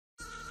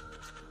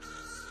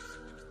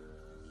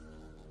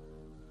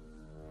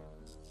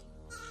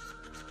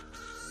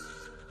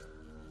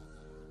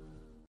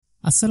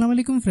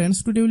Assalamualaikum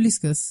friends, today we'll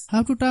discuss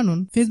how to turn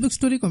on Facebook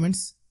story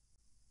comments.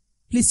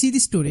 Please see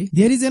this story.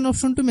 There is an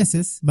option to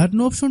message but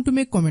no option to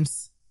make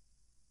comments.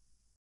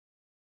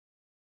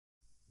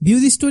 View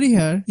this story.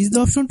 Here is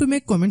the option to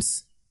make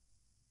comments.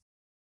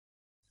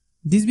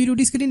 This video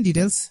discusses in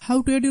details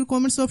how to add your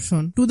comments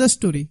option to the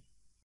story.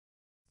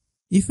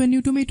 If you are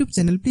new to my YouTube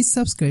channel, please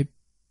subscribe.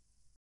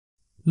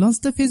 Launch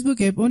the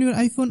Facebook app on your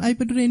iPhone,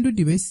 iPad or Android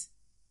device.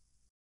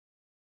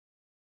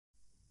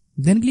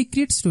 Then click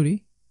Create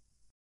Story.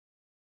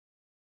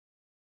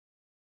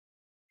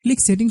 Click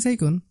Settings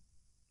icon.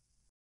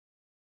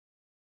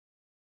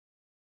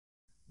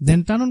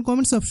 Then turn on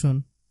Comments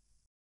option.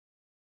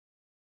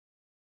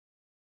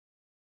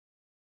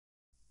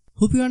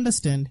 Hope you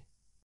understand.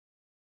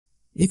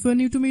 If you are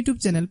new to my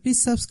YouTube channel,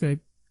 please subscribe.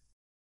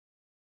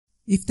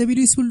 If the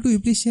video is useful to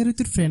you, please share with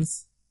your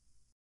friends.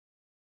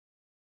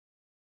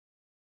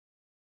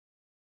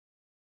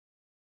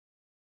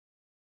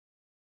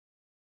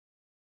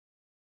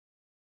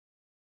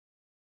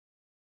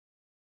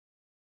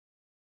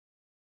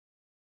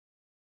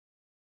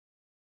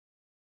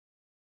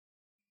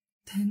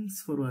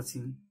 Thanks for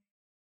watching.